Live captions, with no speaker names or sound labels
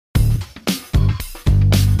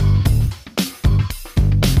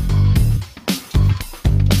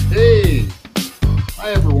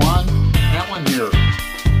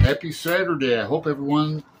Happy Saturday. I hope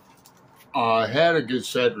everyone had a good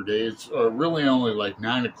Saturday. It's really only like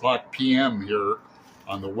 9 o'clock p.m. here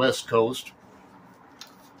on the West Coast.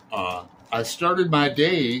 I started my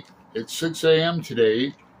day at 6 a.m.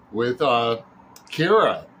 today with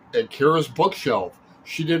Kara at Kara's Bookshelf.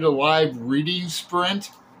 She did a live reading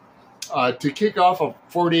sprint to kick off a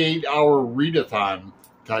 48-hour readathon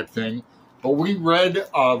type thing. But we read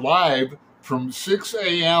live from 6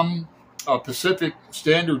 a.m. Pacific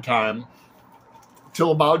Standard Time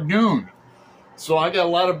till about noon. So I got a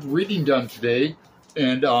lot of reading done today.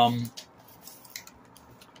 And I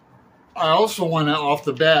also want to, off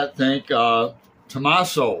the bat, thank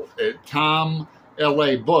Tommaso at Tom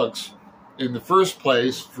LA Books in the first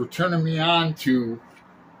place for turning me on to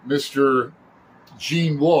Mr.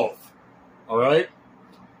 Gene Wolfe. All right?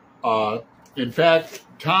 In fact,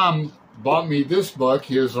 Tom bought me this book,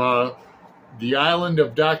 his The Island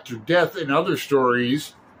of Dr. Death and Other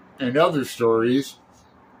Stories, and that's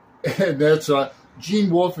Gene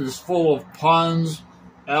Wolfe is full of puns,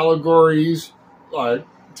 allegories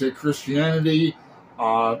to Christianity,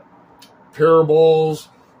 parables,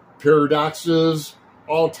 paradoxes,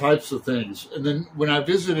 all types of things. And then when I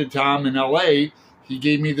visited Tom in LA, he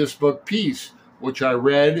gave me this book, Peace, which I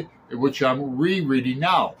read, which I'm rereading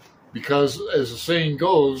now. Because as the saying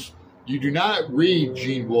goes, you do not read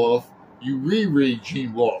Gene Wolfe, you reread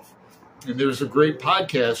Gene Wolfe. And there's a great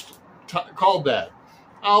podcast called that.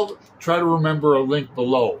 I'll try to remember a link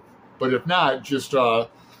below. But if not, just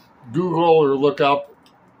Google or look up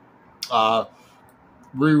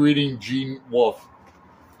rereading Gene Wolfe.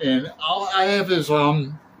 And I have his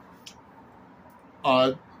the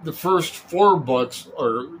first 4 books,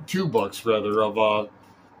 or 2 books rather, of well,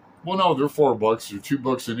 no, they're 4 books. There are 2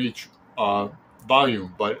 books in each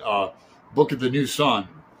volume, but Book of the New Sun,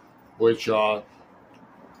 which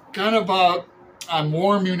kind of I'm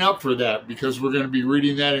warming up for that because we're going to be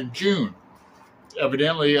reading that in June.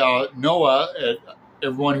 Evidently, Noah,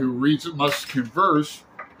 everyone who reads it must converse,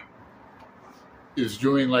 is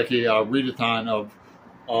doing like a readathon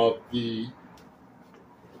of the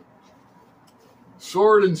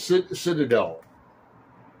Sword and Citadel.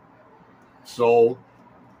 So,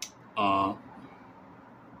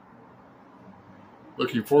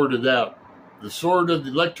 looking forward to that. The Sword of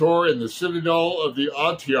the Lector and the Citadel of the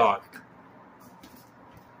Antioch.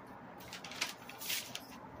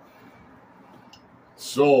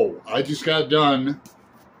 So, I just got done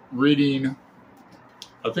reading,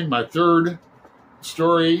 I think, my 3rd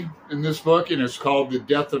story in this book, and it's called The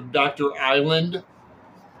Death of Dr. Island.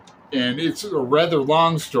 And it's a rather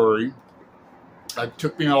long story. It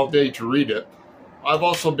took me all day to read it. I've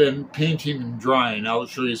also been painting and drawing. I'll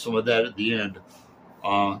show you some of that at the end.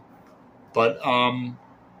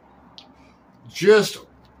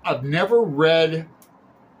 I've never read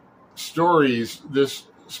stories this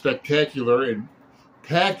spectacular and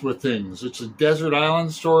packed with things. It's a desert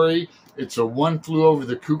island story. It's a One Flew Over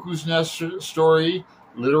the Cuckoo's Nest story.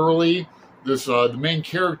 Literally, the main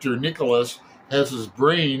character, Nicholas, has his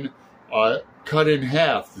brain cut in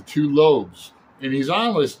half, the 2 lobes. And he's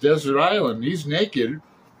on this desert island. He's naked.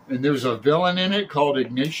 And there's a villain in it called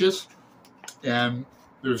Ignatius. And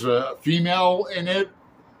there's a female in it.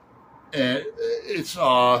 And it's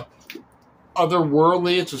otherworldly.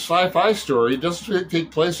 It's a sci-fi story. It doesn't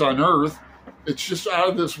take place on Earth. It's just out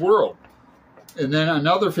of this world. And then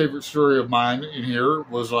another favorite story of mine in here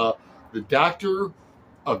was The Doctor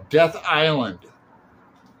of Death Island.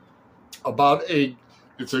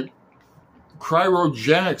 It's a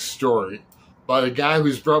cryogenics story about a guy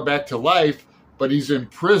who's brought back to life, but he's in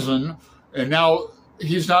prison, and now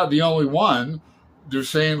he's not the only one. They're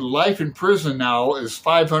saying life in prison now is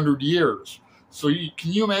 500 years. So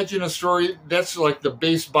can you imagine a story? That's like the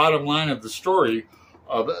base bottom line of the story.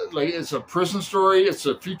 It's a prison story. It's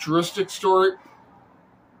a futuristic story.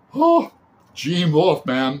 Oh, Gene Wolfe,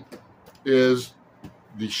 man, is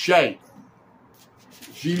the shite.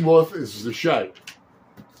 Gene Wolfe is the shite.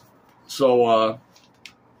 So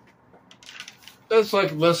that's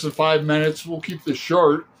like less than 5 minutes. We'll keep this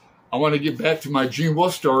short. I want to get back to my Gene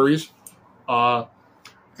Wolfe stories.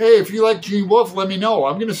 Hey, if you like Gene Wolfe, let me know.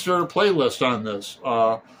 I'm going to start a playlist on this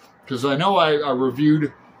because I know I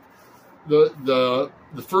reviewed the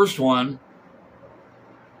first one,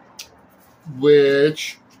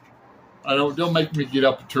 which don't make me get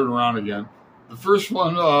up and turn around again. The first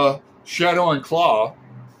one, Shadow and Claw,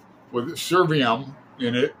 with Servium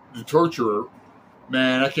in it, the torturer.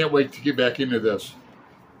 Man, I can't wait to get back into this.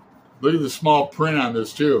 Look at the small print on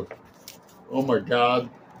this too. Oh my God.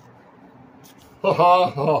 Ha ha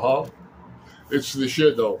ha ha. It's the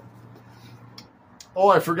shit though. Oh,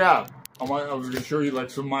 I forgot. I was going to show you like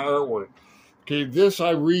some of my artwork. Okay, this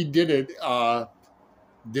I redid it,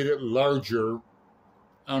 did it larger.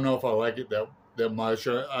 I don't know if I like it that much.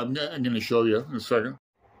 I'm going to show you in a second.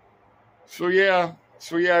 So yeah,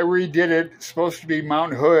 I redid it. It's supposed to be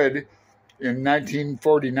Mount Hood in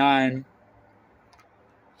 1949.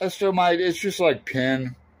 I still might. It's just like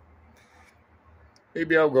pen.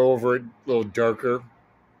 Maybe I'll go over it a little darker.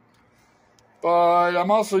 But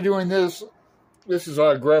I'm also doing this. This is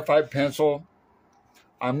a graphite pencil.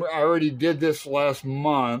 I already did this last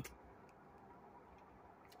month.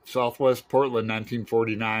 Southwest Portland,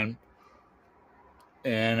 1949.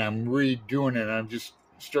 And I'm redoing it. I'm just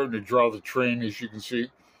starting to draw the train, as you can see.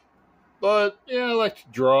 But, yeah, I like to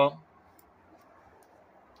draw.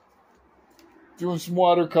 Doing some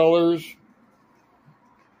watercolors.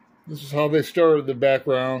 This is how they started the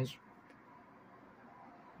backgrounds.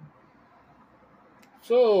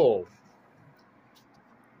 So,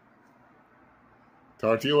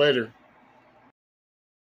 talk to you later.